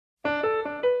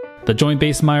The Joint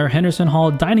Base Meyer Henderson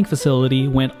Hall dining facility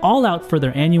went all out for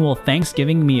their annual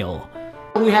Thanksgiving meal.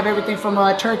 We have everything from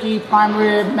turkey, prime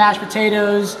rib, mashed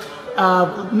potatoes,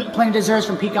 plenty of desserts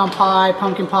from pecan pie,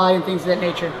 pumpkin pie, and things of that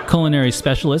nature. Culinary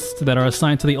specialists that are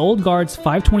assigned to the Old Guard's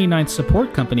 529th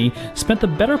Support Company spent the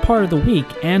better part of the week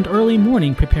and early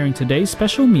morning preparing today's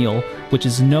special meal, which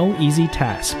is no easy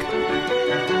task.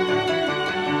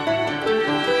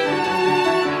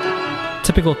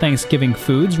 Typical Thanksgiving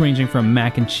foods ranging from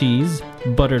mac and cheese,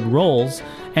 buttered rolls,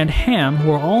 and ham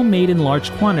were all made in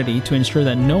large quantity to ensure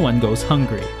that no one goes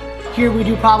hungry. Here we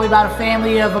do probably about a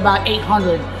family of about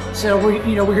 800, so we're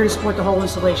here to support the whole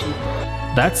installation.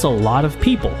 That's a lot of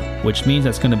people, which means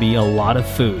that's going to be a lot of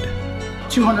food.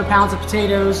 200 pounds of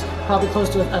potatoes, probably close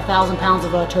to 1,000 pounds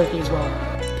of turkey as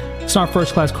well. Sergeant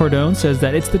First Class Cordone says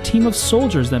that it's the team of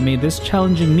soldiers that made this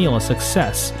challenging meal a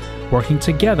success, working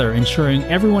together, ensuring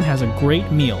everyone has a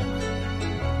great meal.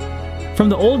 From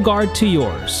the Old Guard to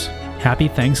yours, happy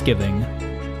Thanksgiving.